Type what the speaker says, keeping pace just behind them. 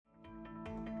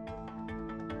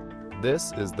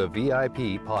This is the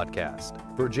VIP Podcast,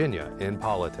 Virginia in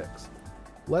Politics.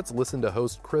 Let's listen to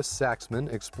host Chris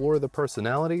Saxman explore the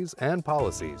personalities and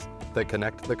policies that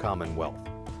connect the Commonwealth.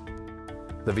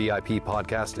 The VIP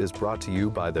Podcast is brought to you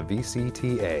by the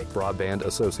VCTA, Broadband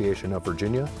Association of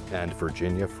Virginia, and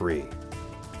Virginia Free.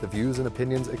 The views and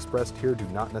opinions expressed here do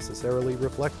not necessarily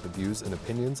reflect the views and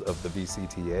opinions of the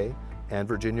VCTA and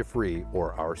Virginia Free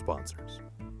or our sponsors.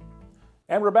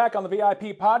 And we're back on the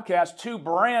VIP Podcast, two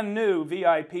brand new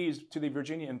VIPs to the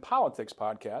Virginia in Politics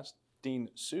Podcast, Dean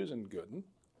Susan Gooden,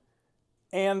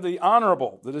 and the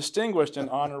honorable, the distinguished and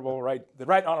honorable, the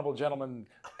right honorable gentleman,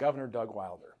 Governor Doug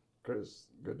Wilder. Chris,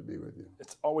 good to be with you.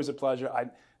 It's always a pleasure.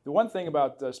 The one thing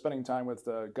about spending time with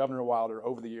Governor Wilder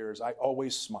over the years, I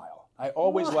always smile. I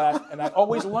always laugh, and I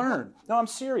always learn. No, I'm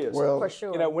serious. Well, for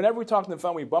sure. You know, whenever we talk on the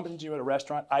phone, we bump into you at a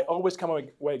restaurant, I always come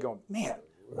away going, man,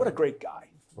 what a great guy.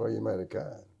 Well, you made it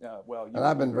kind. And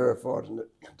I've been very fortunate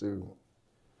to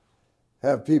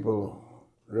have people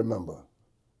remember,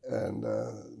 and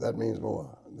that means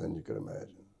more than you could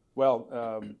imagine.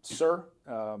 Well, sir,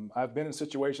 I've been in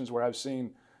situations where I've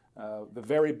seen the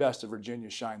very best of Virginia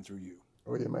shine through you.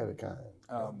 Well, you made it kind.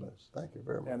 God bless. Thank you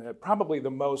very much. And probably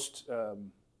the most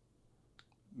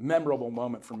memorable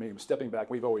moment for me, stepping back,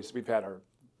 we've had our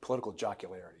political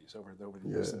jocularities over the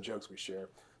years, some jokes we share,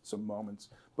 some moments.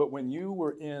 But when you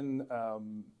were in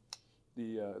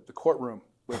the courtroom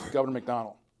with Governor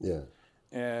McDonnell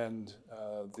and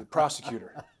the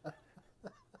prosecutor,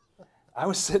 I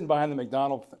was sitting behind the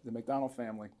McDonnell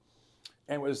family,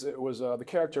 and it was the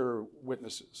character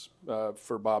witnesses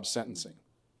for Bob's sentencing.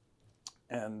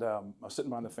 And I was sitting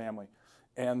behind the family,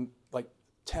 and like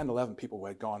 10, 11 people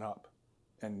had gone up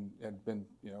and had been,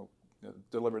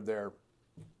 delivered their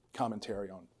commentary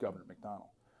on Governor McDonnell.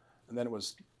 And then it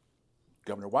was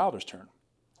Governor Wilder's turn.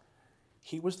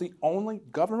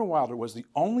 Governor Wilder was the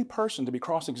only person to be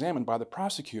cross-examined by the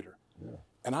prosecutor. Yeah.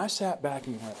 And I sat back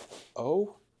and went,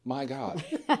 oh my God,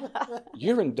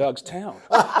 you're in Doug's town.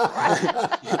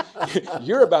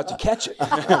 You're about to catch it.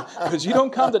 Because you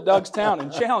don't come to Doug's town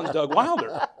and challenge Doug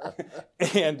Wilder.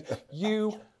 And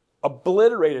you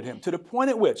obliterated him to the point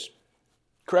at which,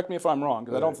 correct me if I'm wrong,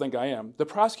 because I don't think I am, the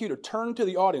prosecutor turned to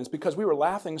the audience because we were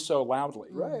laughing so loudly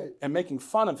and making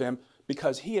fun of him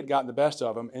because he had gotten the best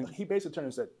of him. And he basically turned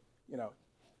and said,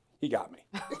 he got me.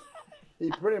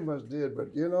 He pretty much did,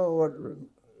 but you know what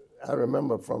I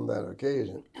remember from that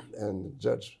occasion, and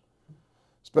Judge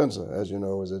Spencer, as you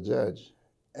know, was a judge,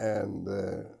 and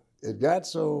it got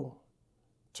so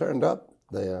turned up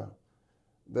there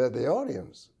that the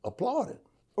audience applauded.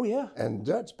 Oh, yeah. And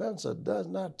Judge Spencer does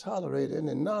not tolerate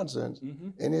any nonsense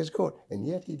in his court, and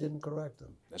yet he didn't correct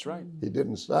them. That's right. He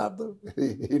didn't stop them.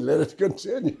 He let it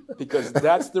continue. Because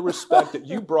that's the respect that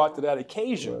you brought to that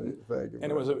occasion. Right. Thank you.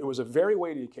 And it was a very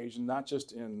weighty occasion, not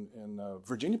just in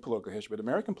Virginia political history, but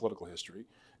American political history.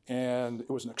 And it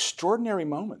was an extraordinary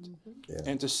moment. Yeah.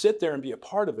 And to sit there and be a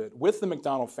part of it with the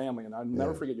McDonnell family, and I'll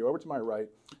never forget, you're over to my right,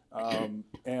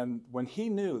 and when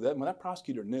that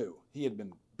prosecutor knew he had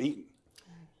been beaten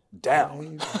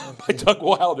down by Doug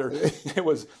Wilder, it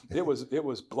was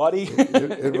bloody.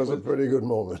 It was a pretty good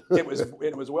moment.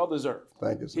 It was well deserved.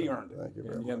 Thank you, sir. He earned it. Thank you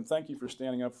very much. And thank you for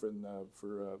standing up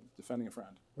for defending a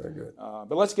friend. Very good.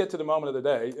 But let's get to the moment of the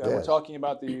day. We're talking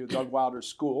about the Doug Wilder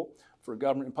School for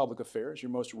Government and Public Affairs,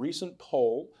 your most recent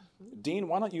poll. Dean,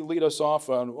 why don't you lead us off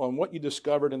on what you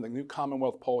discovered in the new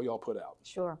Commonwealth poll y'all put out?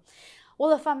 Sure.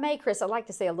 Well, if I may, Chris, I'd like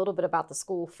to say a little bit about the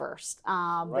school first,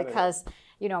 because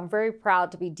I'm very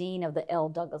proud to be dean of the L.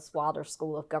 Douglas Wilder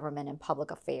School of Government and Public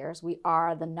Affairs. We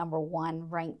are the #1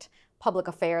 ranked public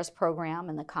affairs program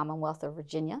in the Commonwealth of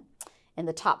Virginia, in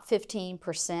the top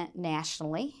 15%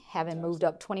 nationally, having moved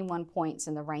up 21 points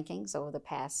in the rankings over the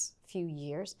past few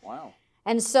years. Wow.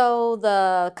 And so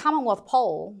the Commonwealth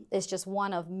poll is just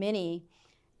one of many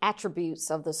attributes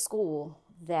of the school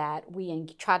that we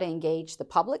try to engage the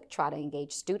public, try to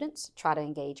engage students, try to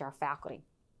engage our faculty.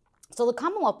 So the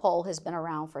Commonwealth poll has been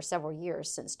around for several years,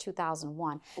 since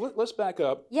 2001. Let's back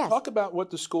up. Yes. Talk about what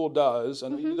the school does,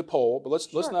 and the poll, but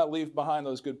let's not leave behind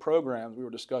those good programs we were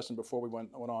discussing before we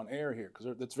went on air here,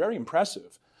 because it's very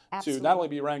impressive to not only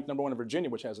be ranked #1 in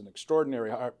Virginia, which has an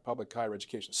extraordinary public higher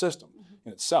education system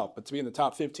in itself, but to be in the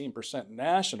top 15%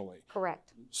 nationally.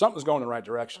 Correct. Something's going in the right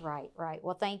direction. Right.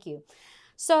 Well, thank you.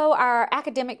 So our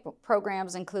academic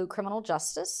programs include criminal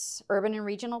justice, urban and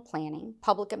regional planning,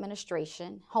 public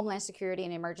administration, homeland security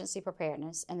and emergency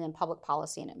preparedness, and then public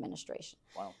policy and administration.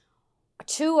 Wow.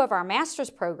 Two of our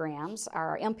master's programs,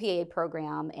 our MPA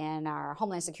program and our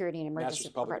homeland security and emergency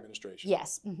Master's Public Administration.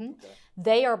 Yes. Mm-hmm. Okay.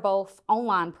 They are both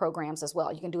online programs as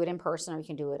well. You can do it in person or you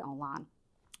can do it online.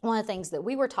 one of the things that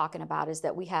we were talking about is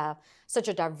that we have such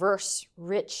a diverse,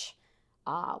 rich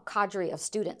cadre of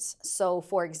students. So,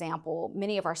 for example,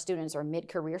 many of our students are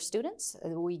mid-career students.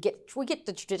 We get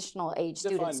the traditional age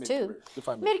students too.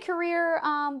 Mid-career,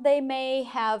 they may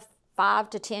have 5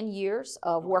 to 10 years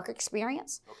of work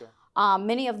experience. Okay.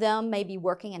 Many of them may be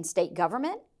working in state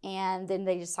government, and then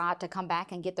they decide to come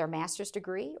back and get their master's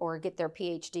degree or get their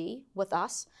PhD with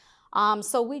us.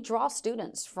 So we draw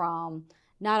students from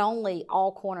not only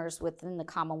all corners within the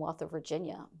Commonwealth of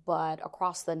Virginia, but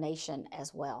across the nation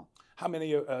as well. How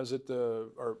many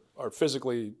are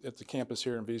physically at the campus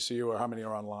here in VCU, or how many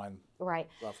are online? Right.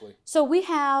 Roughly. So we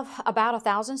have about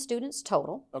 1,000 students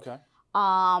total. Okay.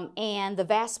 And the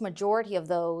vast majority of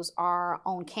those are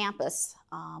on campus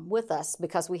with us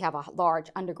because we have a large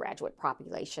undergraduate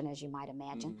population, as you might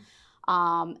imagine.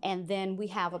 And then we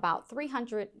have about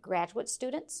 300 graduate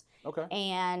students. Okay.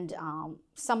 And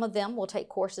some of them will take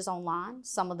courses online.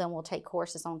 Some of them will take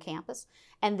courses on campus.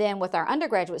 And then with our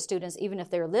undergraduate students, even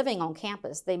if they're living on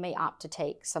campus, they may opt to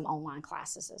take some online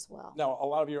classes as well. Now, a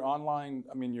lot of your online,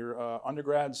 your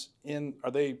undergrads are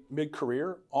they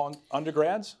mid-career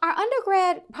undergrads? Our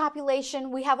undergrad population,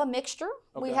 we have a mixture.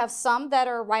 Okay. We have some that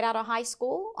are right out of high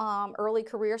school, early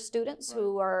career students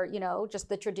who are, just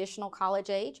the traditional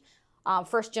college age,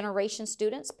 first generation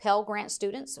students, Pell Grant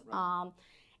students. Right.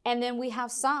 And then we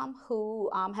have some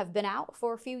who have been out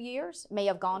for a few years, may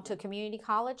have gone to community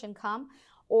college and come,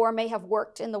 or may have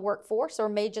worked in the workforce, or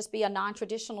may just be a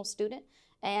non-traditional student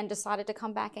and decided to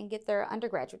come back and get their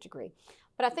undergraduate degree.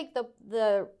 But I think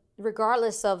the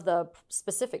regardless of the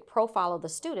specific profile of the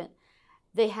student,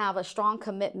 they have a strong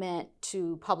commitment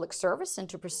to public service and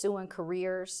to pursuing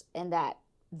careers in that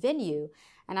venue.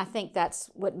 And I think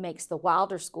that's what makes the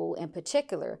Wilder School in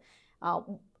particular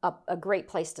a great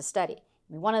place to study.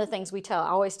 One of the things I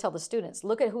always tell the students,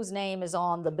 look at whose name is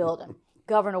on the building,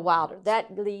 Governor Wilder.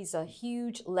 That leaves a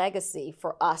huge legacy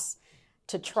for us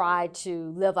to try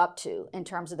to live up to in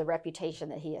terms of the reputation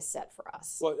that he has set for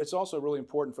us. Well, it's also really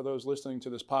important for those listening to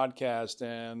this podcast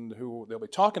and who they'll be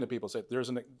talking to people, say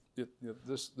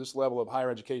this level of higher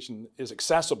education is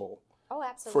accessible. Oh,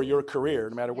 absolutely. For your career,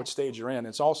 no matter what stage you're in.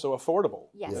 It's also affordable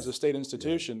as a state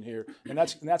institution here, and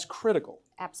that's critical.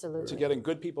 Absolutely. To getting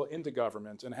good people into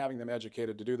government and having them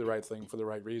educated to do the right thing for the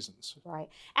right reasons. Right.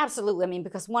 Absolutely.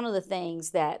 Because one of the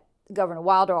things that Governor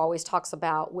Wilder always talks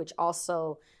about, which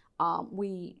also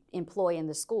we employ in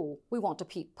the school, we want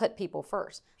to put people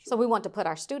first. Sure. So we want to put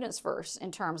our students first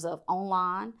in terms of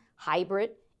online,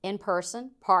 hybrid,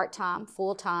 in-person, part-time,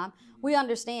 full-time. We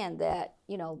understand that,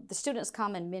 the students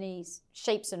come in many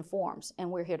shapes and forms, and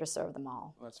we're here to serve them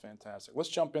all. Well, that's fantastic. Let's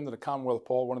jump into the Commonwealth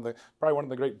Poll, probably one of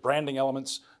the great branding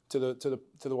elements to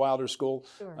the Wilder School.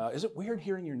 Sure. Is it weird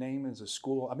hearing your name as a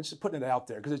school? I'm just putting it out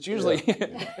there because it's usually,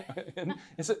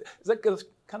 is that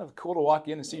kind of cool to walk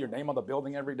in and see your name on the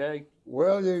building every day?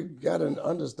 Well, you got to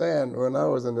understand, when I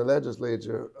was in the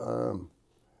legislature,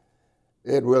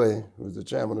 Ed Willie was the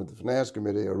chairman of the Finance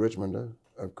Committee, a Richmonder,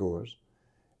 of course,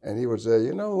 and he would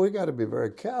say, we got to be very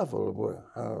careful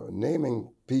about naming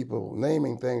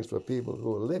things for people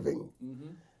who are living,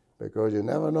 because you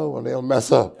never know when they'll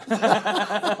mess up,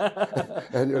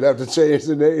 and you'll have to change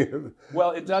the name.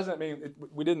 Well, it doesn't mean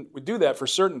we do that for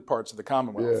certain parts of the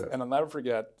Commonwealth, and I'll never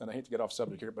forget. And I hate to get off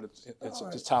subject here, but it's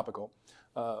just topical.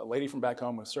 A lady from back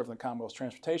home who served on the Commonwealth's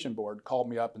Transportation Board called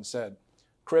me up and said,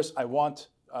 "Chris, I want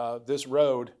this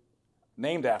road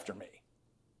named after me,"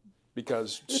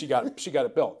 because she got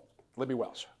it built. Libby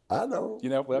Welsh. I know.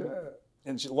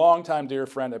 And she's a longtime dear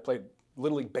friend. I played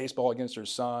Little League baseball against her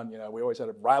son. We always had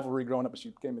a rivalry growing up, but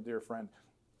she became a dear friend.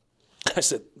 I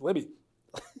said, "Libby,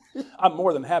 I'm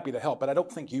more than happy to help, but I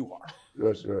don't think you are."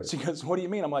 That's right. She goes, "What do you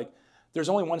mean?" I'm like, "There's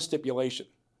only one stipulation.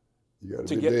 You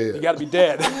got to be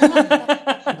dead."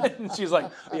 And she's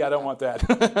like, "Yeah, I don't want that."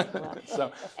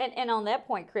 So. And on that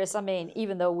point, Chris,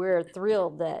 even though we're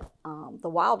thrilled that the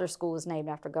Wilder School is named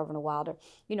after Governor Wilder,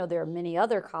 there are many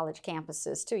other college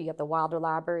campuses too. You got the Wilder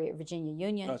Library at Virginia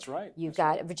Union. That's right. You've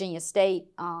got Virginia State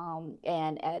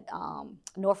and at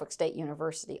Norfolk State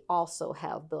University also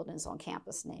have buildings on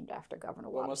campus named after Governor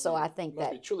Wilder. So I think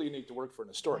that must be truly unique to work for an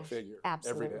historic figure.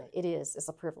 Absolutely. Every day. It is. It's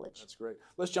a privilege. That's great.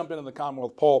 Let's jump into the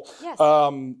Commonwealth Poll. Yes.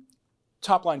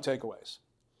 Top line takeaways.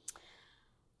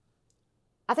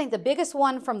 I think the biggest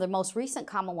one from the most recent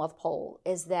Commonwealth poll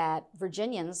is that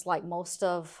Virginians, like most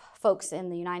of folks in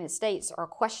the United States, are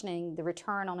questioning the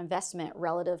return on investment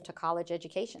relative to college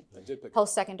education,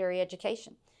 post-secondary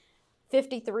education.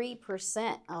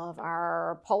 53% of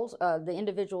our polls, the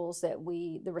individuals the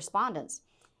respondents,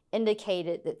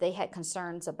 indicated that they had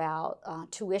concerns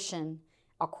about tuition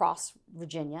across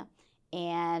Virginia.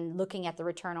 and looking at the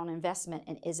return on investment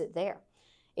and is it there?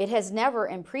 It has never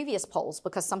in previous polls,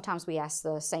 because sometimes we ask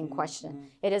the same question,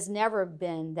 it has never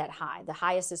been that high. The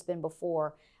highest it's been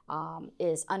before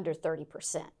is under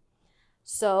 30%.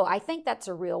 So I think that's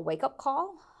a real wake-up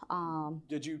call.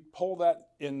 Did you poll that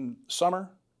in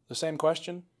summer, the same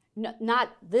question? No,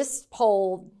 not this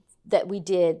poll that we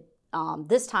did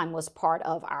this time was part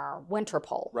of our winter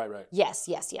poll. Right, right. Yes.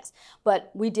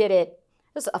 But we did it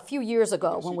was a few years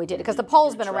ago when we did it, because the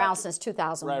poll's been around since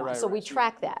 2001, right, so we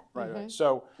track that. Right.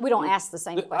 So we don't ask the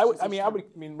same questions. I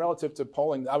mean, relative to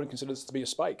polling, I would consider this to be a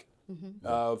spike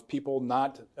of people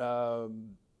not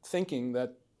thinking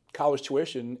that college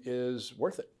tuition is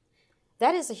worth it.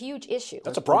 That is a huge issue.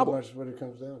 That's a problem. That's what it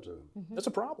comes down to. That's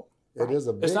a problem. It is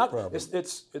a big problem.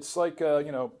 It's like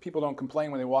people don't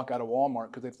complain when they walk out of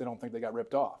Walmart because they don't think they got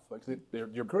ripped off. Like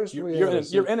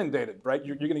you're inundated, right?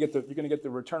 You're going to get the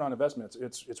return on investment.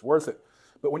 It's worth it.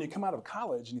 But when you come out of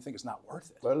college and you think it's not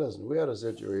worth it. Well, listen, we had a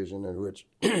situation in which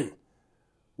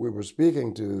we were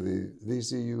speaking to the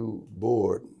VCU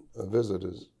board of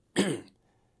visitors,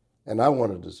 and I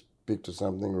wanted to speak to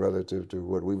something relative to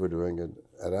what we were doing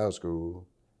at our school,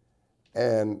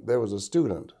 and there was a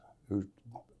student who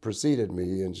preceded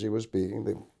me, and she was speaking.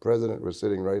 The president was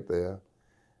sitting right there.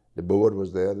 The board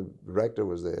was there. The rector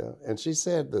was there. And she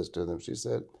said this to them. She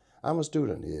said, I'm a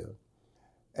student here,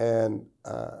 and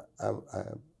I'm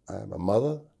a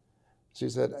mother. She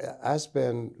said, I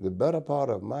spend the better part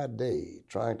of my day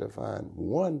trying to find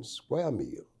one square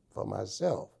meal for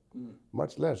myself,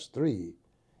 much less 3.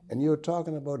 And you're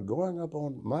talking about going up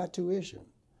on my tuition.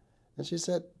 And she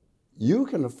said, you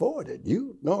can afford it.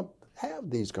 You don't have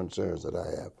these concerns that I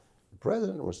have. The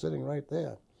president was sitting right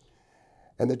there.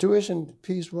 And the tuition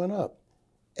piece went up.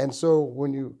 And so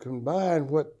when you combine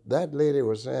what that lady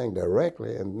was saying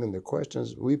directly and then the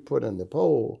questions we put in the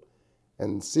poll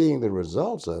and seeing the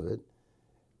results of it,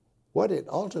 what it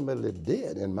ultimately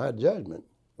did, in my judgment,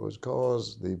 was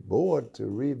cause the board to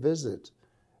revisit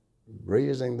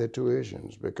raising the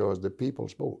tuitions because the people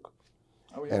spoke.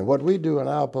 Oh, yeah. And what we do in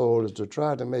our poll is to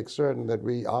try to make certain that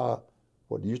we are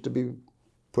what used to be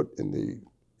put in the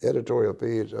editorial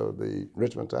page of the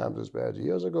Richmond Times-Dispatch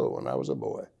years ago when I was a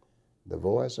boy, the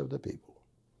voice of the people.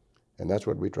 And that's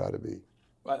what we try to be.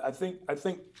 I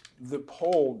think the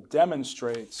poll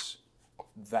demonstrates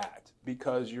that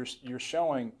because you're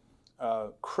showing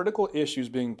critical issues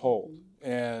being polled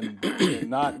and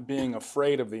not being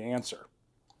afraid of the answer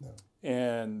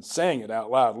and saying it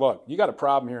out loud. Look, you got a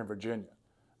problem here in Virginia.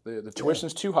 The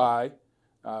tuition's too high.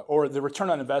 Or the return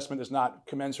on investment is not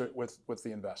commensurate with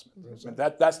the investment. I mean,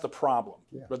 that's the problem.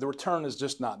 Yeah. But the return is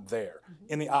just not there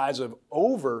in the eyes of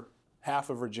over half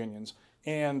of Virginians.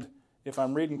 And if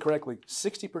I'm reading correctly,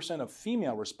 60% of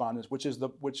female respondents, which is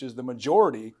the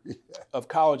majority of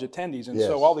college attendees. And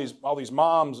so all these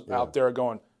moms out there are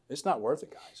going, it's not worth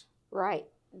it, guys. Right.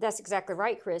 That's exactly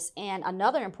right, Chris. And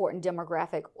another important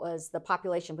demographic was the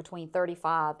population between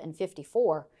 35 and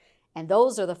 54. And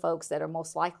those are the folks that are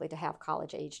most likely to have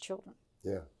college-age children.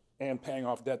 Yeah. And paying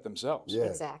off debt themselves. Yeah.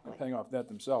 Exactly. And paying off debt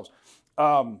themselves.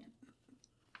 I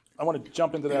want to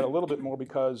jump into that a little bit more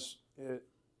because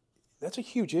that's a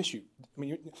huge issue. I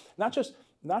mean, not just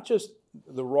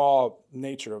the raw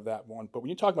nature of that one, but when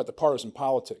you talk about the partisan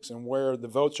politics and where the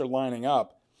votes are lining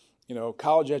up,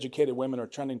 college-educated women are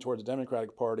trending towards the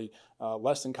Democratic Party.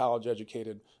 Less than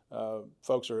college-educated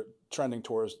folks are trending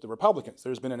towards the Republicans.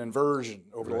 There's been an inversion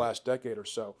over the last decade or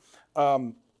so.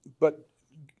 But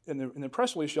in the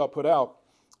press release y'all put out,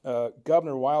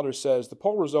 Governor Wilder says the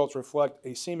poll results reflect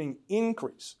a seeming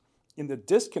increase in the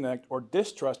disconnect or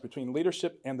distrust between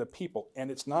leadership and the people, and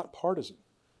it's not partisan.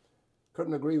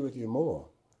 Couldn't agree with you more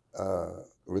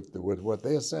with what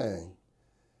they're saying,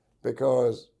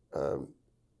 because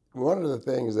one of the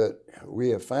things that we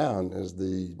have found is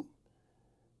the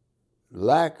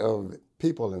lack of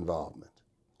people involvement.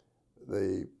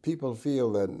 The people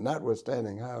feel that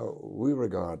notwithstanding how we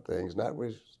regard things,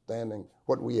 notwithstanding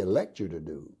what we elect you to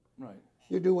do,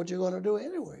 you do what you're going to do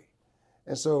anyway.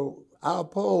 And so our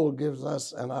poll gives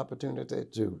us an opportunity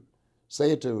to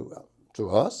say it to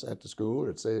us at the school,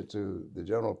 to say it to the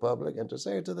general public, and to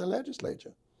say it to the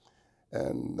legislature.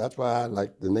 And that's why I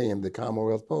like the name, the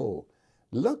Commonwealth Poll.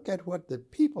 Look at what the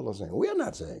people are saying. We're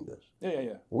not saying this.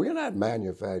 Yeah. We're not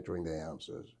manufacturing the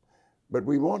answers. But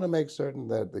we want to make certain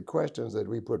that the questions that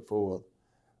we put forth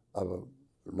are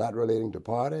not relating to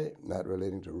party, not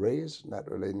relating to race, not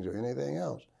relating to anything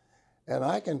else. And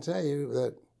I can tell you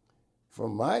that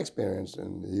from my experience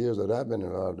in the years that I've been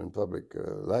involved in public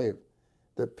life,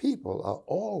 the people are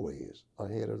always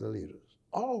ahead of the leaders,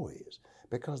 always,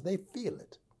 because they feel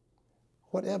it.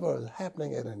 whatever is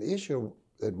happening at an issue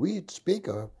that we speak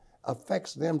of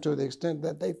affects them to the extent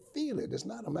that they feel it. It's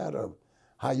not a matter of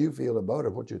how you feel about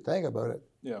it, what you think about it.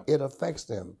 Yeah. It affects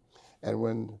them. And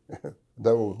when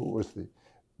who was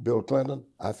Bill Clinton,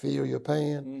 I feel your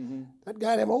pain, that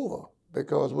got him over,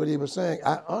 because what he was saying,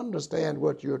 I understand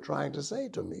what you're trying to say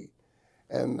to me.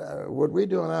 And what we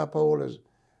do in our poll is,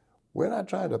 we're not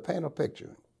trying to paint a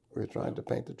picture, we're trying to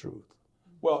paint the truth.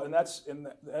 Well,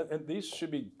 and these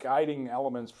should be guiding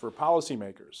elements for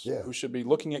policymakers who should be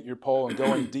looking at your poll and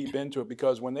going deep into it,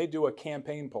 because when they do a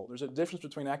campaign poll, there's a difference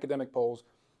between academic polls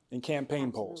and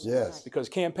campaign polls. Yes. Because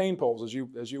campaign polls,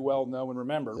 as you well know and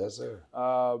remember, Yes, sir.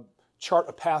 Chart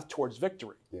a path towards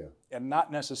victory, Yeah. and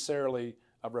not necessarily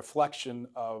a reflection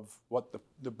of what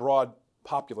the broad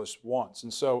populace wants.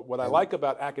 And so what I like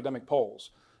about academic polls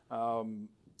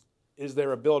is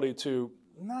their ability to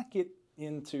not get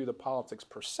into the politics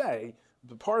per se,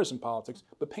 the partisan politics,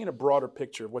 but paint a broader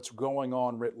picture of what's going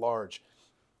on writ large.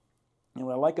 And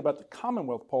what I like about the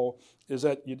Commonwealth poll is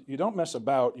that you don't mess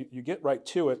about, you get right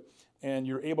to it, and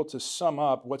you're able to sum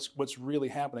up what's really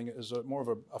happening as more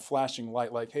of a flashing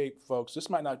light, like, hey, folks, this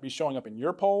might not be showing up in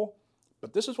your poll,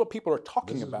 but this is what people are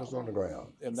talking about. This is what's on the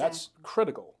ground. And that's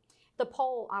critical. The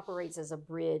poll operates as a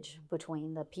bridge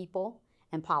between the people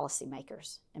and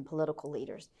policymakers and political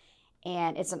leaders.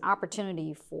 And it's an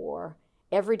opportunity for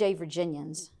everyday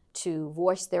Virginians to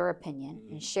voice their opinion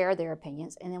and share their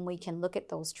opinions, and then we can look at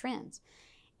those trends.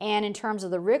 And in terms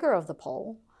of the rigor of the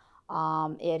poll,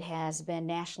 it has been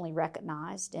nationally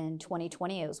recognized. In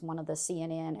 2020, it was one of the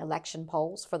CNN election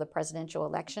polls for the presidential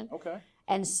election. Okay.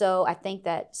 And so I think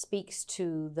that speaks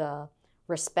to the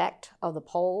respect of the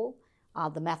poll,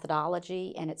 the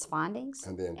methodology and its findings.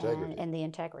 And the integrity. And the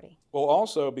integrity. Well,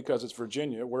 also because it's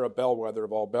Virginia, we're a bellwether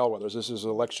of all bellwethers. This is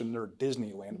election nerd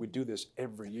Disneyland. We do this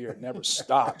every year. It never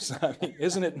stops. I mean,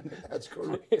 isn't it? That's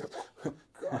correct.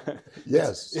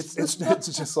 Yes. It's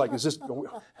just like, is this,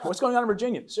 what's going on in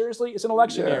Virginia? Seriously? It's an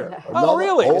election year. Another- Oh,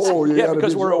 really? Oh, you gotta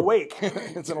because be we're sure. awake.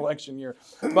 It's an election year.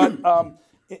 But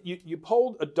you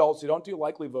polled adults. You don't do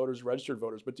likely voters, registered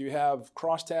voters, but do you have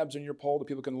crosstabs in your poll that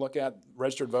people can look at,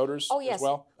 registered voters Oh, yes. as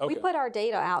well? We put our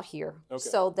data out here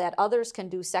so that others can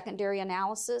do secondary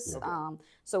analysis.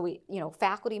 So we,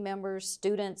 faculty members,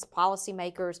 students,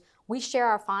 policymakers, we share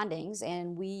our findings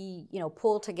and we,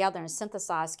 pull together and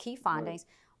synthesize key findings.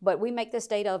 But we make this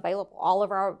data available. All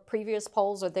of our previous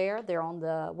polls are there. They're on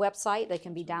the website. They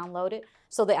can be downloaded.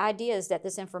 So the idea is that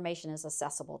this information is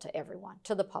accessible to everyone,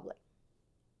 to the public.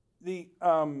 The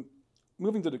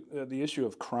moving to the issue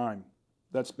of crime,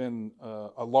 that's been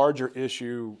a larger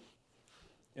issue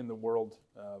in the world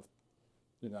of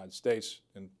the United States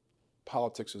and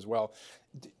politics as well.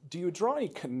 Do you draw any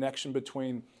connection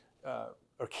between,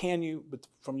 or can you,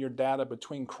 from your data,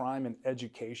 between crime and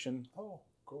education? Oh,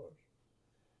 of course.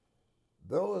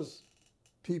 Those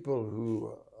people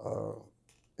who are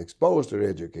exposed to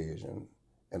education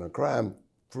in a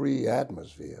crime-free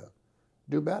atmosphere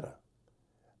do better.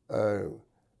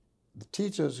 The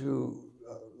teachers who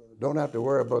don't have to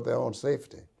worry about their own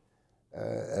safety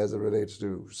as it relates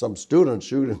to some student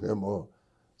shooting them or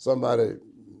somebody,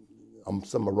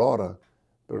 some marauder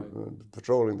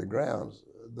patrolling the grounds,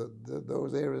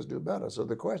 those areas do better. So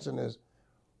the question is,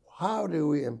 how do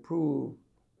we improve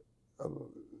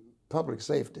public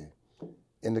safety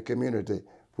in the community,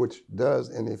 which does,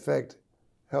 in effect,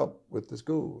 help with the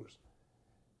schools?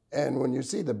 And when you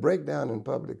see the breakdown in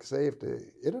public safety,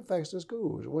 it affects the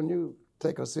schools. When you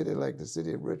take a city like the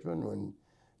city of Richmond, when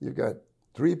you've got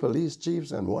 3 police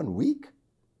chiefs in 1 week,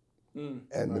 and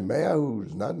the mayor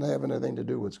who's not having anything to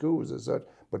do with schools as such,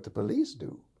 but the police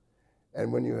do.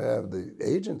 And when you have the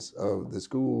agents of the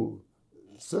school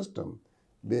system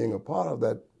being a part of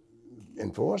that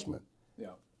enforcement,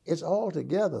 it's all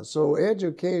together. So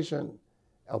education,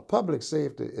 public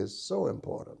safety is so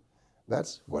important.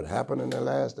 That's what happened in the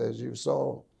last, as you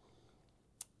saw,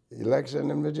 election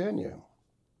in Virginia.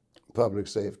 Public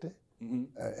safety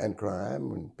and crime,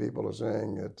 when people are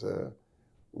saying that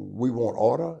we want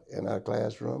order in our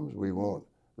classrooms, we want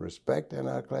respect in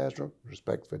our classroom,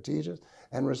 respect for teachers,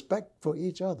 and respect for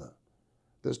each other,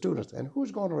 the students. And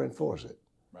who's going to enforce it?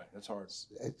 Right, that's hard.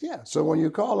 Yeah, so when you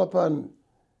call upon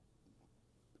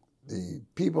the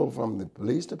people from the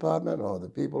police department or the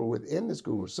people within the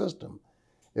school system,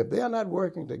 if they are not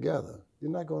working together, you're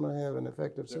not going to have an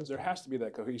effective system. There has to be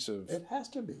that cohesive It has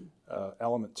to be.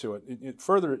 Element to it.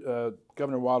 Further,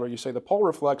 Governor Wilder, you say the poll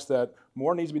reflects that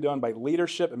more needs to be done by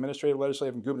leadership, administrative,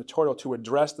 legislative, and gubernatorial to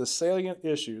address the salient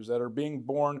issues that are being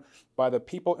borne by the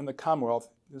people in the Commonwealth.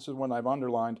 This is one I've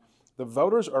underlined. The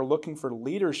voters are looking for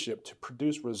leadership to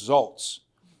produce results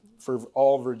for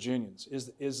all Virginians.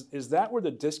 Is that where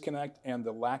the disconnect and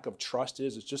the lack of trust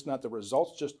is? It's just not, the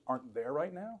results just aren't there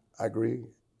right now? I agree.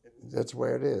 That's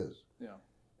where it is. Yeah.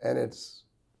 And it's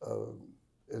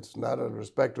not a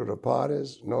respect to the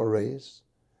parties, no race.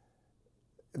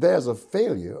 There's a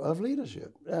failure of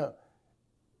leadership. Now,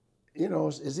 you know,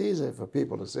 it's easy for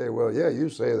people to say, well, yeah, you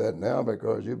say that now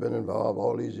because you've been involved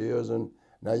all these years and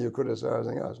now you're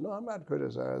criticizing us. No, I'm not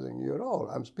criticizing you at all.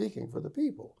 I'm speaking for the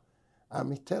people.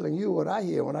 I'm telling you what I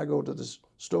hear when I go to the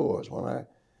stores, when I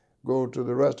go to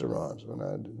the restaurants, when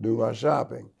I do my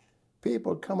shopping.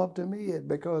 People come up to me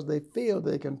because they feel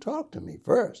they can talk to me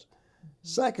first.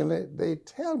 Secondly, they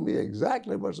tell me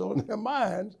exactly what's on their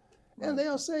minds, and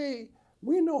they'll say,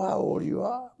 we know how old you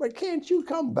are, but can't you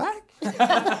come back?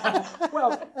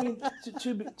 Well, I mean,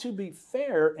 to be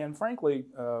fair and frankly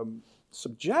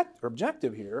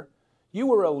objective here, you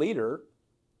were a leader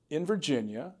in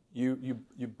Virginia. You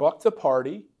bucked the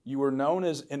party. You were known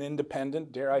as an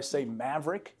independent, dare I say,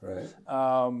 maverick. Right.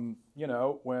 You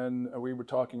know, when we were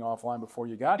talking offline before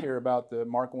you got here about the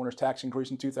Mark Warner's tax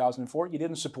increase in 2004, you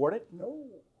didn't support it? No.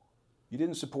 You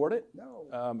didn't support it? No.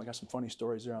 I got some funny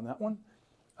stories there on that one.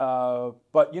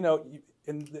 But, you know,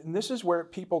 and this is where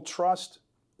people trust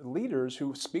leaders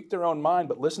who speak their own mind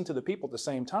but listen to the people at the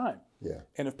same time. Yeah.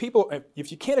 And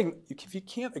if you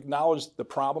can't acknowledge the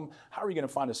problem, how are you going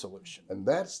to find a solution? And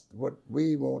that's what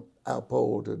we want our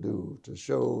poll to do, to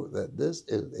show that this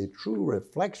is a true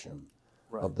reflection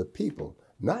of the people.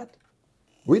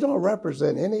 We don't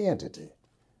represent any entity.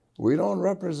 We don't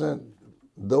represent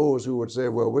those who would say,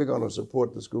 well, we're going to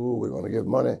support the school, we're going to give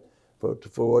money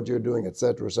for what you're doing, et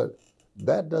cetera, et cetera.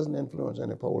 That doesn't influence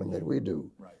any polling that we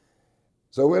do. Right.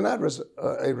 So we're not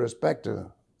a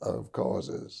respecter of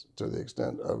causes to the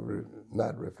extent of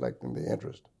not reflecting the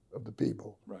interest of the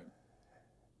people. Right.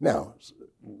 Now,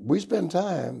 we spend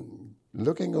time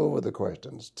looking over the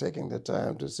questions, taking the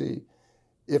time to see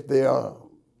if they are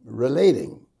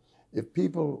relating, if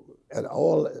people at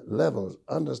all levels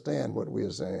understand what we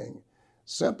are saying.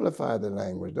 Simplify the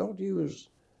language. Don't use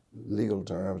legal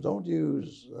terms. Don't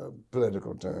use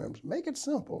political terms. Make it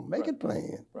simple. Make it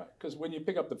plain. Right. Because when you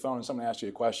pick up the phone and someone asks you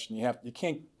a question, you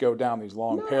can't go down these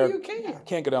long You can't. You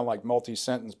can't go down like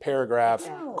multi-sentence paragraph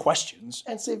questions.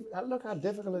 And see, look how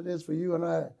difficult it is for you and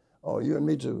I, or you and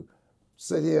me, to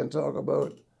sit here and talk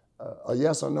about a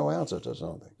yes or no answer to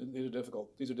something. These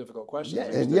are difficult questions.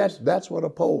 Yeah, and yet that's what a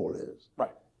poll is.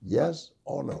 Right. Yes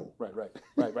or no.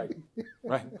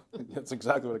 Right. That's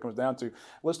exactly what it comes down to.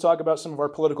 Let's talk about some of our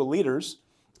political leaders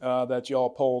that you all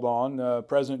polled on.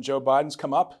 President Joe Biden's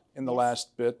come up in the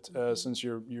last bit since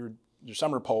your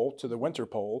summer poll to the winter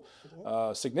poll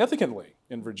significantly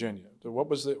in Virginia. So what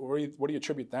do you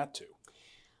attribute that to?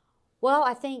 Well,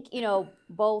 I think,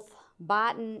 both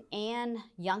Biden and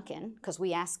Youngkin, because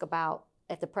we ask about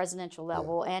at the presidential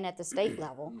level and at the state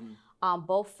level,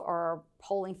 both are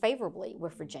polling favorably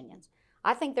with Virginians.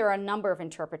 I think there are a number of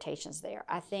interpretations there.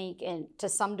 I think, and to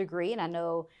some degree, and I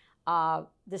know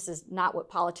this is not what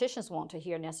politicians want to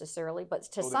hear necessarily, but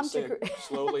to some degree,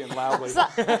 slowly and loudly.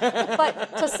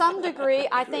 But to some degree,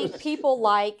 I think people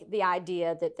like the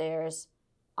idea that there's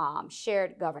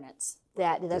shared governance,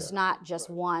 that there's not just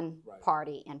one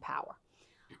party in power.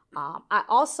 I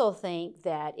also think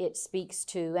that it speaks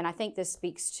to, and I think this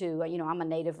speaks to, I'm a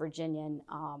native Virginian,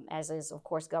 as is, of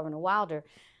course, Governor Wilder.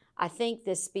 I think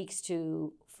this speaks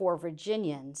to, for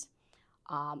Virginians,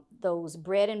 those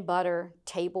bread and butter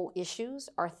table issues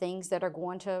are things that are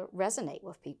going to resonate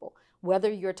with people.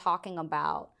 Whether you're talking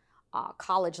about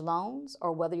college loans,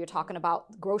 or whether you're talking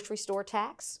about grocery store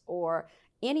tax, or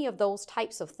any of those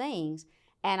types of things.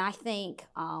 And I think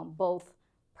both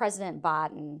President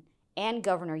Biden and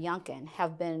Governor Youngkin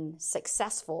have been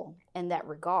successful in that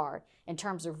regard in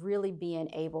terms of really being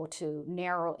able to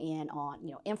narrow in on,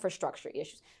 infrastructure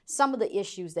issues, some of the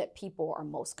issues that people are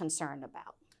most concerned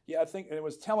about. Yeah, I think it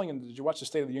was telling, and did you watch the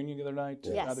State of the Union the other night?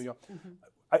 Yes.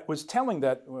 It was telling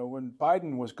that when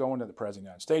Biden was going to the President of the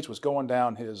United States, was going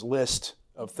down his list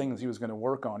of things he was going to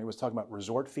work on, he was talking about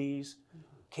resort fees,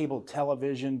 cable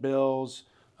television bills,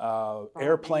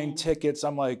 airplane tickets.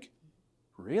 I'm like,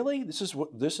 really? This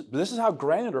is how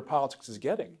granular politics is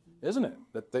getting, isn't it?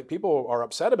 That people are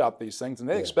upset about these things and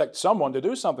they expect someone to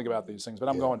do something about these things. But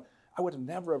I'm going, I would have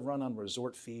never have run on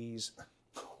resort fees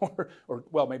or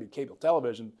maybe cable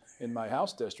television in my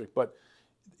house district. But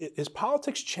has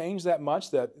politics changed that much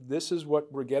that this is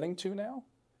what we're getting to now?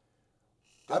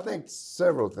 I think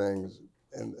several things,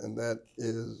 and that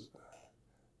is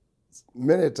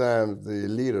many times the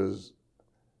leaders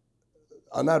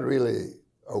are not really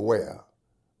aware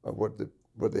of what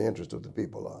the interest of the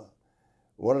people are.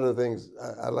 one of the things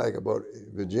I like about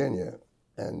Virginia,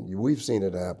 and we've seen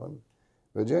it happen,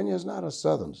 Virginia is not a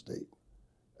southern state.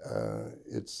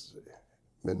 It's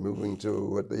been moving to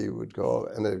what they would call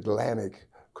an Atlantic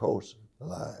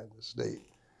coastline state.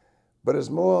 But it's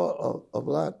more of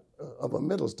a lot of a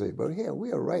middle state. But here,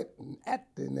 we are right at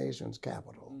the nation's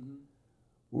capital. Mm-hmm.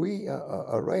 We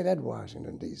are right at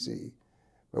Washington, D.C.,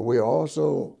 but we're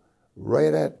also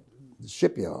right at the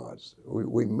shipyards.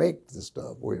 We make the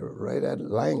stuff. We're right at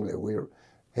Langley. We're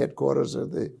headquarters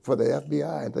for the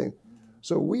FBI and things.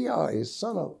 So we are a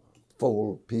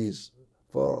centerfold piece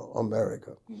for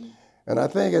America. Mm-hmm. And I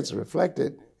think it's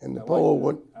reflected in the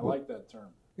poll. I like that term.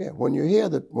 Yeah, when you hear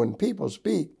that, when people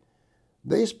speak,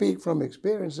 they speak from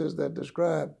experiences that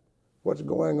describe what's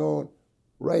going on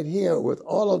right here with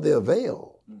all of the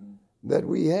avail that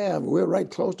we have. We're right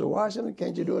close to Washington.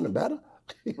 Can't you do any better?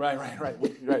 Right.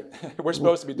 We're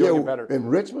supposed to be doing it better. In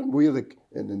Richmond, we're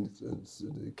in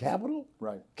the capital.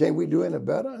 Right. Can't we do any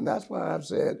better? And that's why I've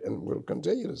said, and will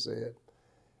continue to say it,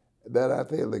 that I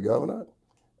feel the governor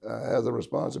has a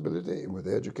responsibility with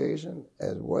education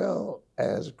as well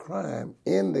as crime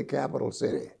in the capital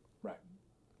city. Right.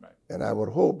 And I would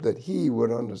hope that he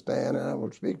would understand, and I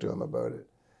would speak to him about it,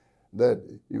 that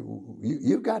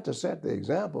you've got to set the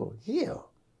example here.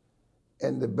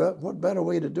 And what better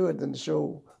way to do it than to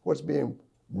show what's being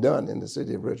done in the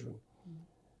city of Richmond?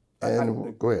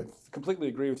 And go ahead. Completely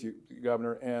agree with you,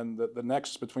 Governor. And the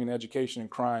nexus between education and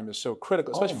crime is so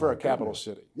critical, especially for a capital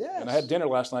city. Yes. And I had dinner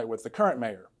last night with the current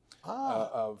mayor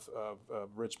of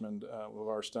Richmond,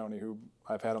 LeVar Stoney, who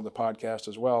I've had on the podcast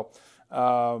as well.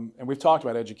 And we've talked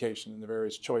about education and the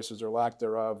various choices or lack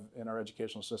thereof in our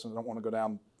educational system. I don't want to go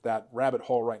down that rabbit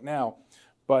hole right now.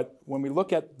 But when we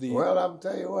look at the... Well, I'll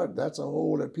tell you what, that's a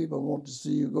hole that people want to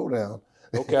see you go down.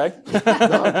 Okay.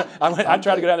 I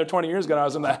tried to get out there 20 years ago when I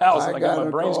was in the house and I got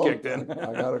my brains kicked in.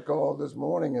 I got a call this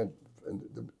morning and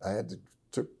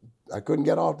I couldn't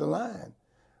get off the line.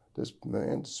 This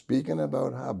man speaking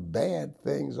about how bad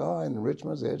things are in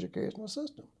Richmond's educational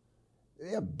system.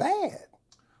 They're bad.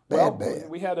 Bad.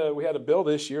 We had a bill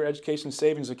this year, education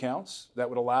savings accounts, that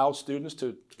would allow students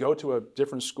to go to a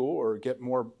different school or get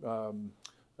more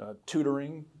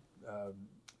tutoring,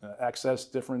 access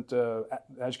different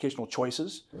educational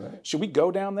choices. Right. Should we go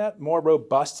down that more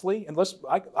robustly? And let's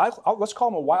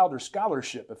call them a Wilder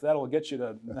scholarship, if that'll get you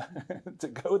to to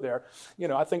go there.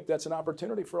 I think that's an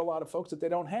opportunity for a lot of folks that they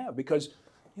don't have, because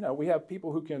we have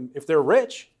people who can, if they're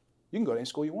rich, you can go to any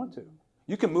school you want to.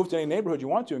 You can move to any neighborhood you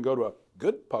want to and go to a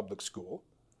good public school.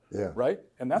 Yeah. Right?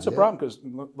 And that's a problem, because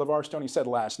LeVar Stoney said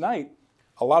last night,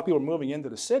 a lot of people are moving into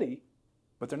the city,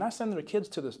 but they're not sending their kids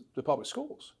to the public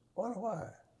schools. Why?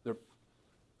 They're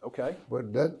okay.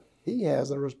 But he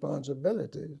has a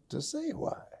responsibility to say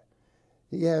why.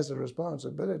 He has a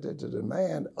responsibility to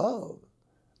demand of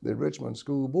the Richmond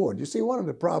School Board. You see, one of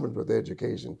the problems with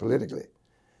education politically,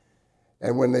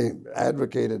 and when they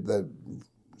advocated that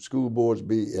school boards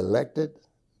be elected,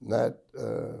 not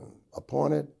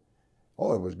appointed,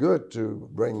 it was good to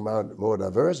bring more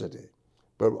diversity,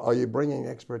 but are you bringing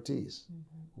expertise? Mm-hmm.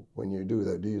 When you do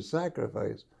that? Do you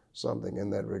sacrifice something in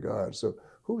that regard? So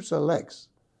who selects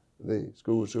the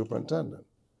school superintendent?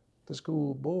 The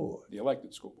school board. The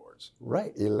elected school boards.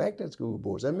 Right, elected school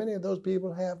boards. And many of those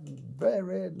people have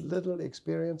very little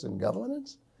experience in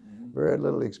governance, very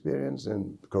little experience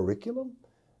in curriculum,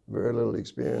 very little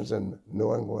experience in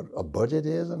knowing what a budget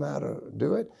is and how to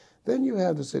do it. Then you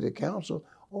have the city council,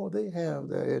 they have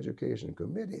their education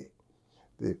committee,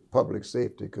 the public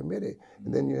safety committee.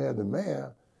 And then you have the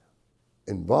mayor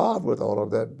involved with all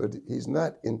of that, but he's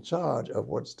not in charge of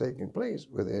what's taking place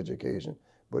with education,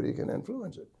 but he can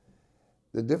influence it.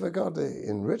 The difficulty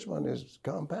in Richmond is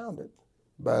compounded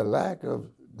by lack of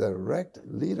direct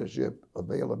leadership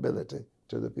availability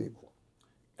to the people.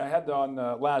 I had on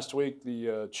last week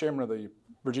the chairman of the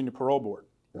Virginia Parole Board,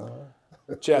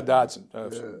 Chad Dodson,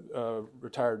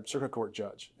 retired circuit court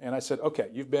judge. And I said, okay,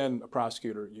 you've been a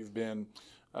prosecutor, you've been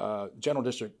general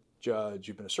district judge,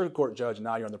 you've been a circuit court judge, and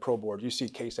now you're on the parole board. You see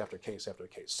case after case after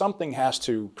case. Something has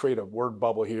to create a word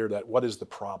bubble here that what is the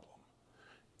problem?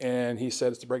 And he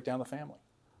said it's to break down the family.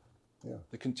 Yeah.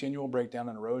 The continual breakdown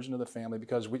and erosion of the family,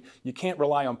 because you can't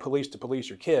rely on police to police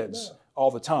your kids all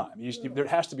the time. There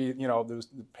has to be, there's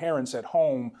the parents at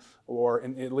home, or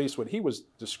in, at least what he was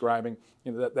describing,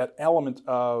 that element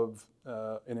of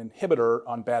an inhibitor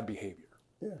on bad behavior.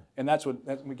 Yeah. And that's when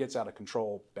it gets out of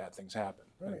control, bad things happen.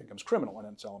 Right. And it becomes criminal in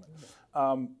its element.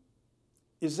 Yeah.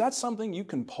 Is that something you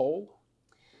can poll?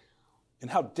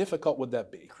 And how difficult would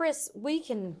that be? Chris, we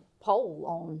can poll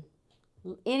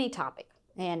on any topic.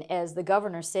 And as the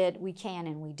governor said, we can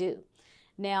and we do.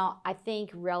 Now, I think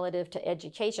relative to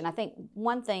education, I think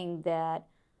one thing that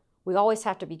we always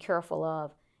have to be careful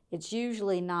of, it's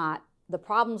usually not, the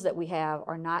problems that we have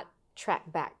are not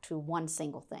tracked back to one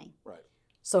single thing. Right.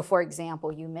 So, for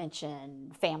example, you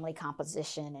mentioned family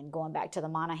composition, and going back to the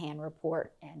Monahan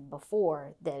report, and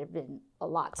before, there have been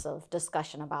lots of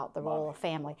discussion about the role of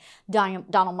family.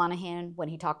 Donald Monahan, when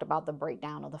he talked about the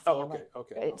breakdown of the family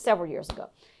several years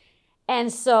ago.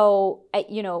 And so,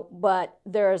 but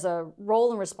there's a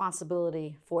role and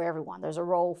responsibility for everyone. There's a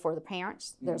role for the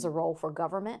parents, there's a role for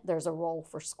government, there's a role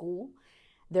for school,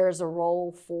 there's a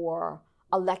role for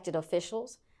elected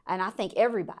officials, and I think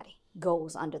everybody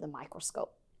goes under the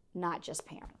microscope, not just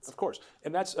parents. Of course.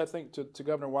 And that's, I think, to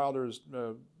Governor Wilder's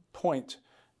point,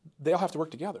 they all have to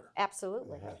work together.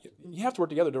 Absolutely. You have to work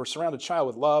together to surround a child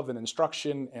with love and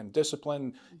instruction and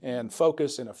discipline and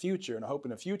focus and a future and a hope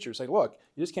in a future. Say, look,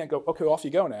 you just can't go, okay, off you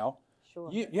go now. Sure.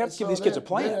 You have to give these kids a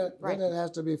plan. Then it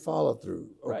has to be followed through.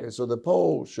 Okay, so the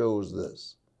poll shows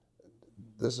this.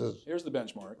 Here's the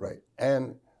benchmark. Right.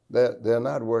 And they're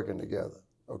not working together.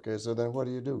 Okay, so then what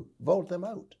do? Vote them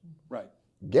out. Right.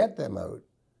 Get them out.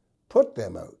 Put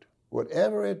them out.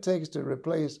 Whatever it takes to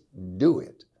replace, do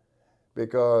it.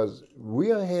 Because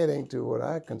we are heading to what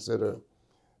I consider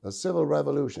a civil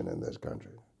revolution in this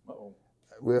country. Uh-oh.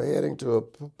 We're heading to a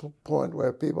point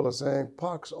where people are saying,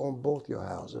 pox on both your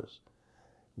houses.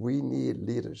 We need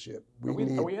leadership. Are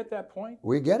we at that point?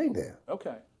 We're getting there.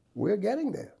 Okay. We're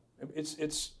getting there. It's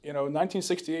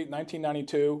 1968,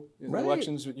 1992, the Right.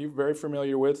 elections that you're very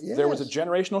familiar with. Yes. There was a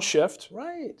generational shift.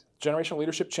 Right. Generational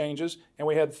leadership changes, and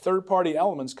we had third-party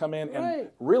elements come in and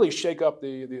Right. really shake up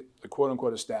the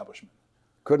quote-unquote establishment.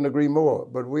 Couldn't agree more.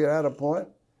 But we're at a point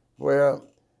where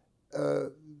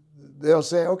they'll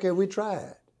say, okay, we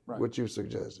tried what you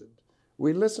suggested.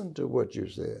 We listened to what you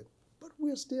said, but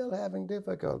we're still having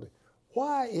difficulty.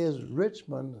 Why is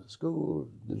Richmond School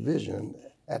Division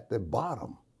at the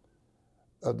bottom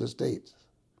of the state?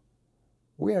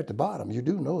 We're at the bottom. You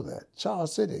do know that.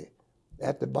 Charles City,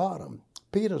 at the bottom.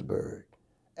 Petersburg,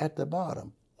 at the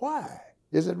bottom. Why?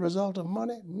 Is it a result of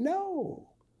money? No.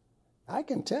 I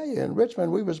can tell you, in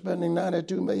Richmond, we were spending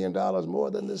 $92 million more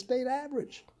than the state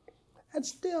average. And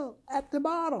still at the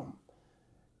bottom.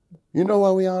 You know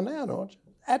where we are now, don't you?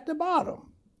 At the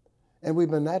bottom. And we've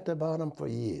been at the bottom for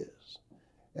years.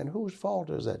 And whose fault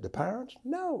is that? The parents?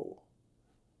 No.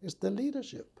 It's the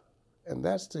leadership. And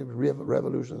that's the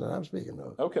revolution that I'm speaking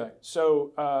of. Okay,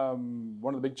 so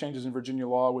one of the big changes in Virginia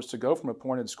law was to go from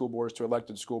appointed school boards to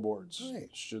elected school boards. Right.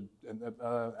 And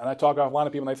I talk to a lot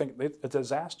of people, and they think it's a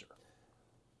disaster.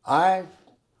 I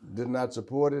did not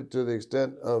support it to the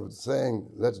extent of saying,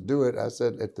 let's do it. I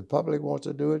said, if the public wants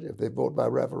to do it, if they vote by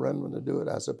referendum to do it,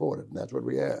 I support it. And that's what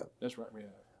we have. That's right, we have.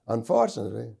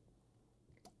 Unfortunately,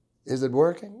 is it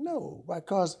working? No,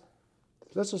 because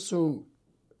let's assume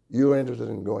you're interested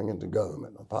in going into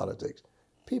government or politics.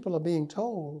 People are being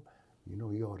told,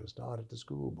 you ought to start at the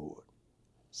school board.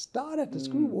 Start at the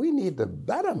school board. We need the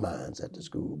better minds at the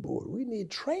school board. We need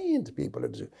trained people.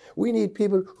 We need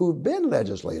people who've been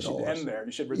legislators. You should end there.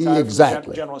 You should retire from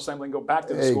the General Assembly and go back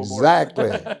to the school board.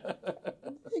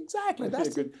 Exactly.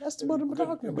 That's what I'm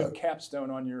talking about. A good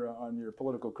capstone on your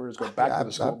political careers. Go back to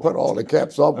the school board. I put all the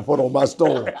caps up and put on my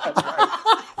stole.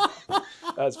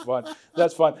 That's fun.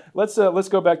 That's fun. Let's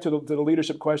go back to the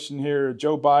leadership question here.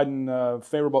 Joe Biden,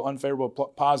 favorable, unfavorable,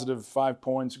 positive 5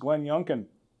 points. Glenn Youngkin,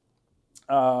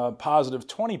 positive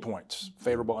 20 points,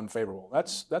 favorable, unfavorable.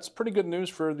 That's pretty good news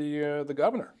for the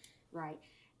governor. Right.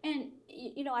 And,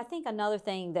 I think another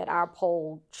thing that our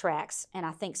poll tracks, and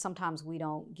I think sometimes we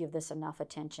don't give this enough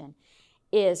attention,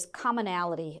 is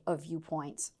commonality of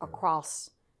viewpoints across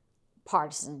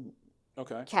partisan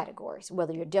categories,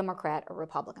 whether you're Democrat or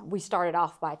Republican. We started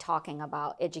off by talking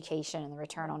about education and the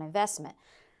return on investment.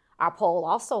 Our poll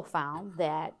also found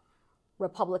that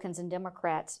Republicans and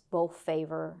Democrats both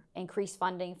favor increased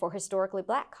funding for historically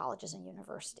black colleges and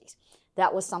universities.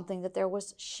 That was something that there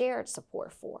was shared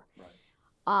support for. Right.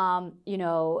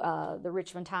 The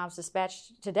Richmond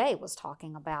Times-Dispatch today was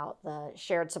talking about the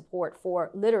shared support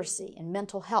for literacy and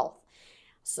mental health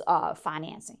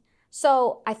financing.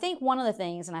 So I think one of the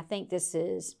things, and I think this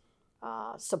is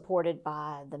supported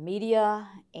by the media,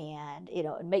 and it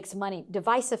makes money.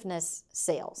 Divisiveness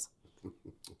sells.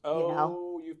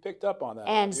 Oh, you picked up on that.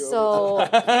 And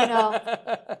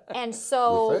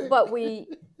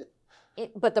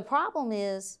but the problem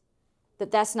is that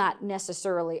that's not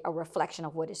necessarily a reflection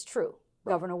of what is true.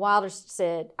 Right. Governor Wilder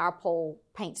said our poll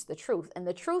paints the truth, and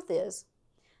the truth is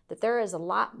that there is a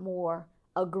lot more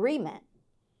agreement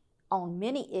on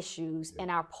many issues, and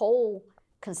our poll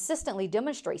consistently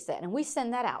demonstrates that, and we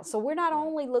send that out. So we're not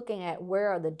only looking at where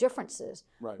are the differences,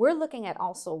 Right. we're looking at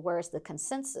also where's the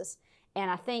consensus.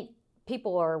 And I think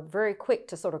people are very quick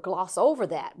to sort of gloss over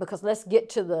that, because let's get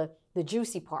to the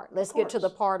juicy part. Let's get to the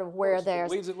part of where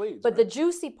there's, it leads, but right? the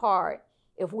juicy part,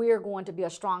 if we are going to be a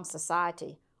strong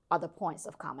society, are the points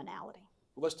of commonality.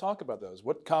 Well, let's talk about those.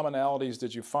 What commonalities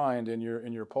did you find in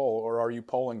your poll, or are you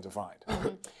polling to find?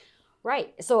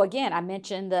 Right. So again, I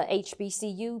mentioned the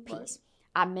HBCU piece. Right.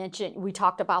 I mentioned, we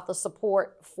talked about the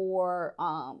support for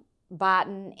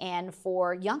Biden and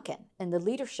for Youngkin and the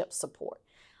leadership support.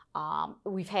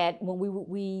 We've had, when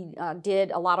we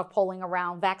did a lot of polling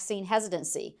around vaccine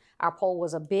hesitancy, our poll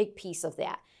was a big piece of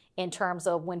that in terms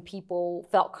of when people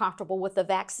felt comfortable with the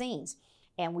vaccines.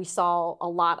 And we saw a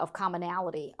lot of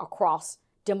commonality across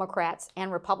Democrats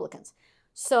and Republicans.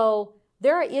 So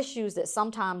there are issues that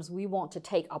sometimes we want to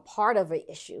take a part of an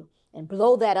issue and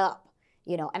blow that up,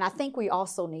 and I think we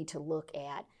also need to look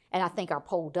at, and I think our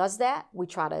poll does that. We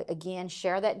try to, again,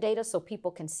 share that data so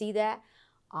people can see that.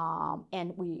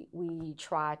 And we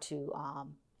try to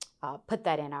put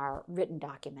that in our written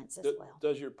documents as well.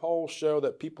 Does your poll show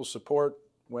that people support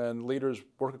when leaders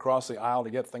work across the aisle to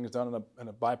get things done in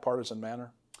a bipartisan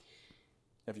manner?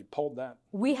 Have you polled that?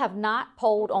 We have not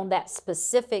polled on that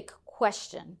specific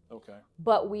question. Okay.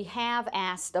 But we have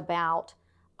asked about,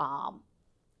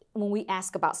 when we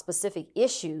ask about specific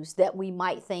issues that we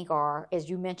might think are, as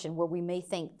you mentioned, where we may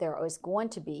think there is going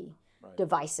to be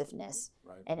divisiveness,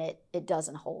 and it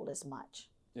doesn't hold as much.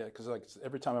 Yeah, because like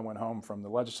every time I went home from the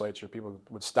legislature, people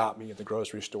would stop me at the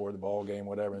grocery store, the ball game,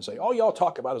 whatever, and say, "All y'all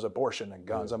talk about is abortion and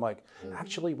guns." I'm like,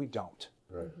 actually, we don't.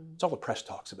 Right. It's all the press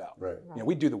talks about. Right.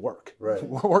 We do the work. Right.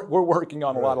 We're working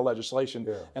on a lot of legislation,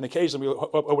 Yeah. and occasionally we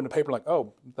open the paper like,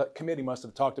 "Oh, that committee must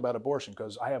have talked about abortion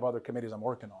because I have other committees I'm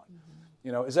working on."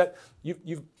 Is that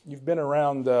you've been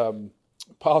around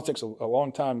politics a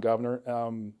long time, Governor?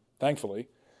 Thankfully,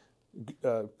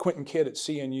 Quentin Kidd at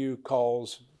CNU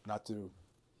calls, not to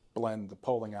blend the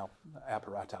polling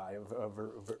apparati of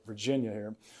Virginia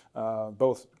here,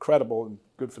 both credible and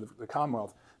good for the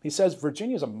Commonwealth. He says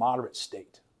Virginia is a moderate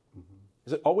state. Mm-hmm.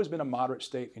 Has it always been a moderate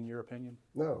state, in your opinion?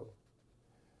 No,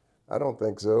 I don't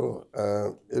think so.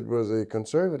 It was a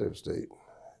conservative state,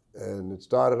 and it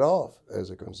started off as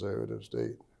a conservative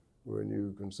state. When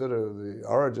you consider the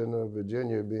origin of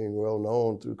Virginia being well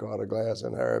known through Carter Glass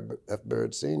and Harry F.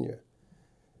 Byrd Sr.,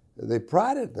 they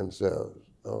prided themselves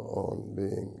on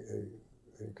being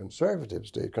a conservative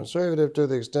state, conservative to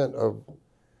the extent of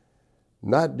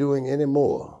not doing any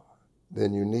more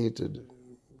than you need to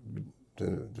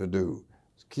do,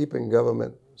 keeping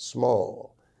government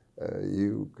small.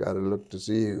 You got to look to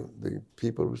see the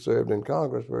people who served in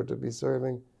Congress were to be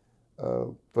serving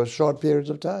for short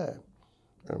periods of time,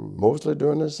 mostly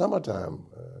during the summertime.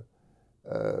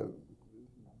 The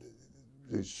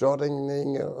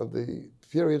shortening of the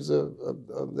periods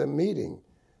of the meeting.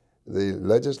 The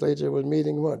legislature was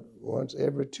meeting once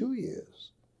every 2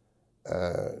 years,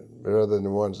 rather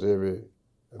than once every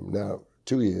now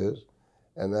 2 years,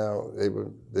 and now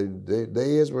the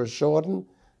days were shortened,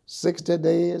 60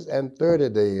 days and 30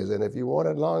 days, and if you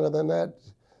wanted longer than that,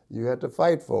 you had to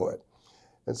fight for it.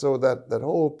 And so that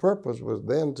whole purpose was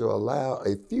then to allow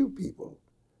a few people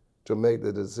to make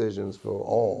the decisions for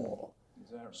all.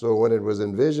 Exactly. So when it was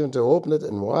envisioned to open it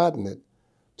and widen it,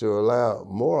 to allow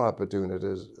more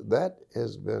opportunities, that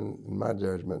has been, in my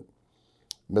judgment,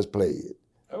 misplayed.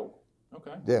 Oh,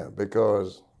 okay. Yeah,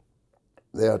 because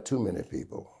there are too many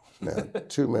people now,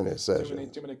 too many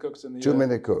sessions. Too many cooks in the Too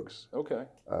many cooks. Okay.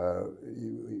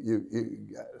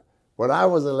 When I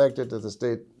was elected to the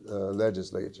state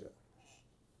legislature,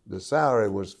 the salary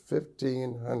was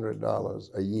 $1,500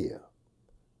 a year.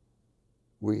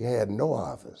 We had no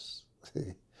office.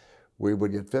 We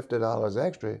would get $50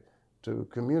 extra to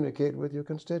communicate with your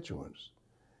constituents.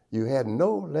 You had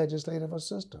no legislative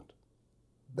assistant.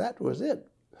 That was it.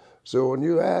 So when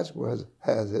you ask,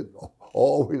 has it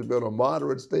always been a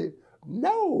moderate state?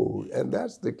 No, and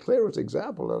that's the clearest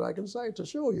example that I can cite to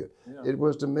show you. Yeah. It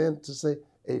was meant to say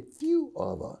a few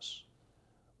of us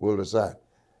will decide.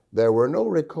 There were no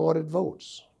recorded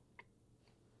votes.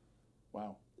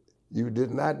 Wow. You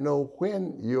did not know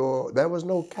when there was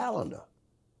no calendar.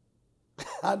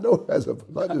 I know as a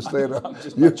legislator,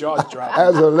 my jaw's dropping.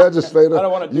 As a legislator, I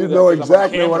don't want to do you that know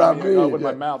exactly what I mean. With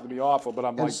my mouth to be awful, but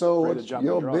I'm and like, so ready to jump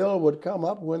your and drop. bill would come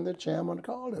up when the chairman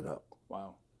called it up.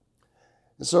 Wow.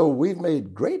 And so we've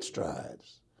made great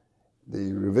strides.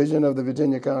 The revision of the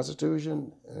Virginia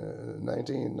Constitution in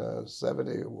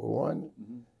 1971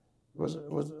 was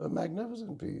a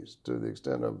magnificent piece to the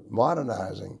extent of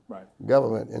modernizing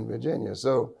government in Virginia.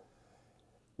 So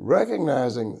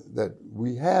recognizing that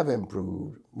we have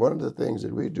improved, one of the things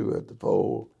that we do at the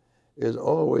poll is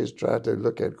always try to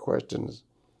look at questions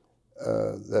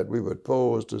that we would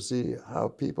pose to see how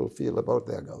people feel about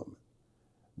their government.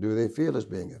 Do they feel it's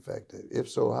being effective? If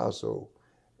so, how so?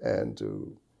 And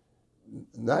to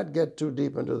not get too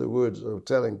deep into the woods of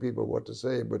telling people what to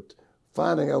say, but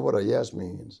finding out what a yes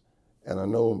means and a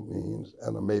no means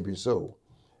and a maybe so.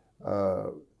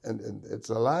 And it's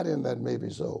a lot in that maybe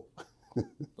so.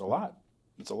 A lot.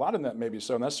 It's a lot in that maybe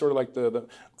so, and that's sort of like the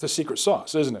secret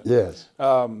sauce, isn't it? Yes.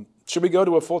 Should we go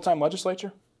to a full-time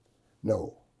legislature?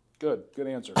 No. Good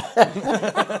answer.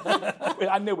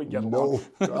 I knew we'd get along.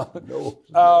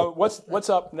 No. What's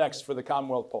up next for the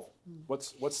Commonwealth poll?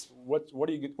 What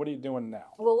are you doing now?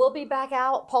 Well, we'll be back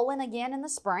out polling again in the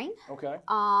spring. Okay.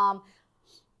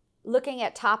 Looking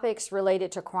at topics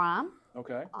related to crime.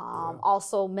 Okay.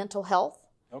 Also mental health.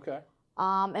 Okay.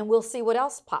 And we'll see what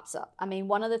else pops up. I mean,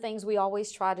 one of the things we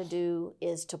always try to do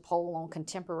is to poll on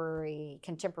contemporary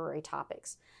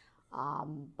topics.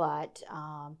 But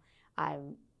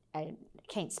I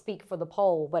can't speak for the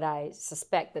poll, but I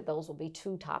suspect that those will be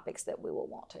two topics that we will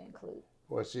want to include.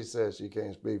 Well, she says she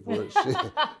can't speak for it.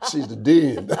 She's the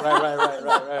dean.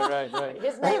 Right.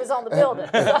 His name is on the building.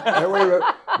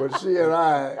 But she and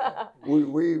I,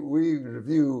 we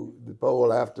review the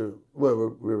poll after,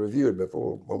 well, we review it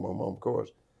before, of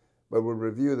course, but we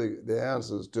review the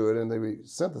answers to it and then we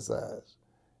synthesize.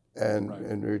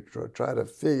 And we try to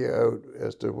figure out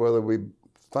as to whether we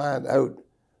find out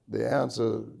the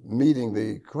answer meeting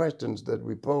the questions that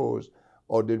we pose,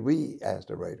 or did we ask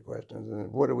the right questions?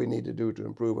 And what do we need to do to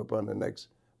improve upon the next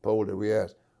poll that we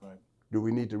ask? Right. Do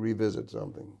we need to revisit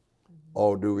something?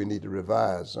 Or do we need to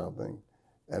revise something?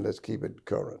 And let's keep it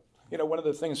current. You know, one of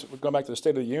the things, going back to the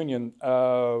State of the Union,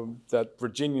 that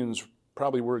Virginians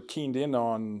probably were keened in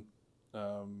on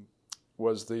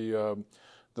was the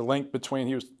link between,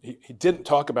 he didn't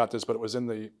talk about this, but it was in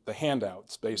the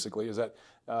handouts, basically, is that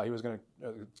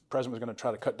the president was going to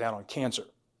try to cut down on cancer.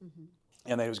 Mm-hmm.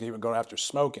 And that he was even going after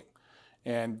smoking,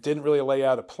 and didn't really lay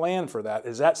out a plan for that.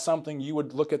 Is that something you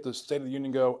would look at the State of the Union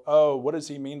and go, oh, what does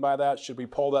he mean by that? Should we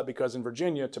poll that? Because in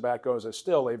Virginia, tobacco is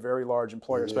still a very large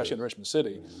employer, especially in Richmond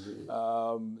City.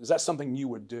 Is that something you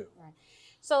would do? Right.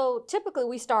 So typically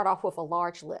we start off with a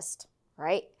large list,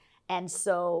 right? And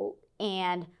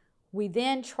we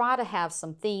then try to have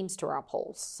some themes to our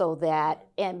polls so that,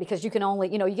 and because you can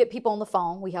only, you get people on the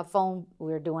phone.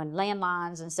 We're doing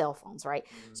landlines and cell phones, right?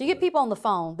 Mm-hmm. So you get people on the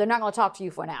phone, they're not going to talk to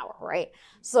you for an hour, right?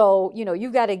 So,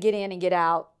 you've got to get in and get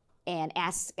out and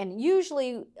ask. And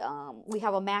usually we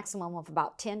have a maximum of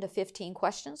about 10 to 15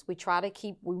 questions. We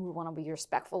want to be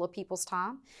respectful of people's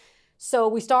time. So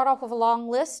we start off with a long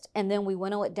list and then we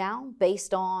winnow it down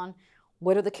based on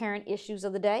what are the current issues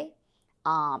of the day.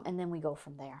 And then we go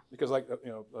from there. Because,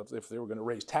 if they were going to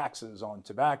raise taxes on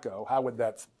tobacco, how would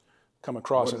that come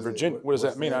across in Virginia? What does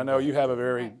that mean? I know you have a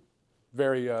very,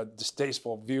 very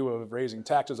distasteful view of raising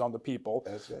taxes on the people.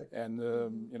 That's right. And,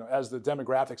 as the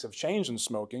demographics have changed in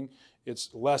smoking, it's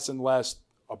less and less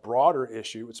a broader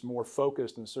issue. It's more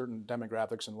focused in certain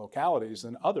demographics and localities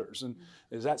than others. And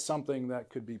is that something that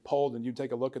could be polled, and you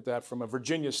take a look at that from a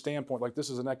Virginia standpoint, like this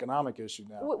is an economic issue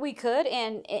now? We could,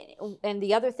 and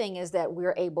the other thing is that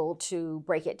we're able to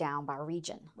break it down by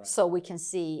region. Right. So we can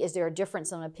see, is there a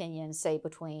difference in opinion, say,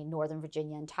 between Northern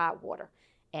Virginia and Tidewater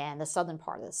and the southern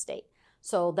part of the state?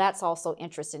 So that's also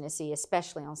interesting to see,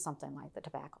 especially on something like the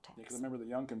tobacco tax. Because I remember the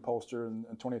Youngkin pollster in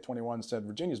 2021 said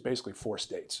Virginia's basically 4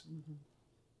 states. Mm-hmm.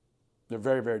 They're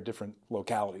very, very different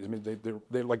localities. I mean,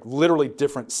 they're like literally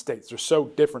different states. They're so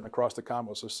different across the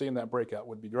Commonwealth. So seeing that breakout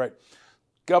would be great.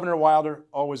 Governor Wilder,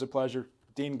 always a pleasure.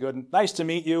 Dean Gooden, nice to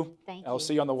meet you. Thank you. I'll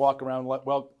see you on the walk around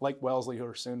Lake Wellesley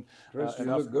here soon. Chris, you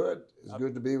look good. It's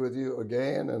good to be with you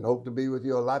again, and hope to be with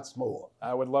you a lot more.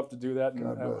 I would love to do that,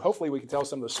 and hopefully we can tell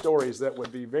some of the stories that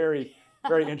would be very,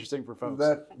 very interesting for folks.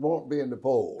 That won't be in the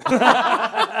poll.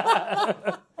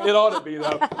 It ought to be,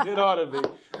 though. It ought to be.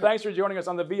 Thanks for joining us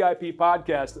on the VIP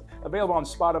podcast, available on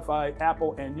Spotify,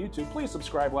 Apple, and YouTube. Please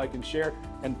subscribe, like, and share,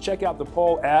 and check out the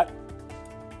poll at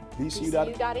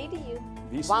vcu.edu.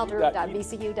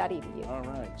 Wilder.vcu.edu. All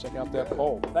right, check out that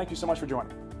poll. Thank you so much for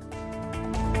joining.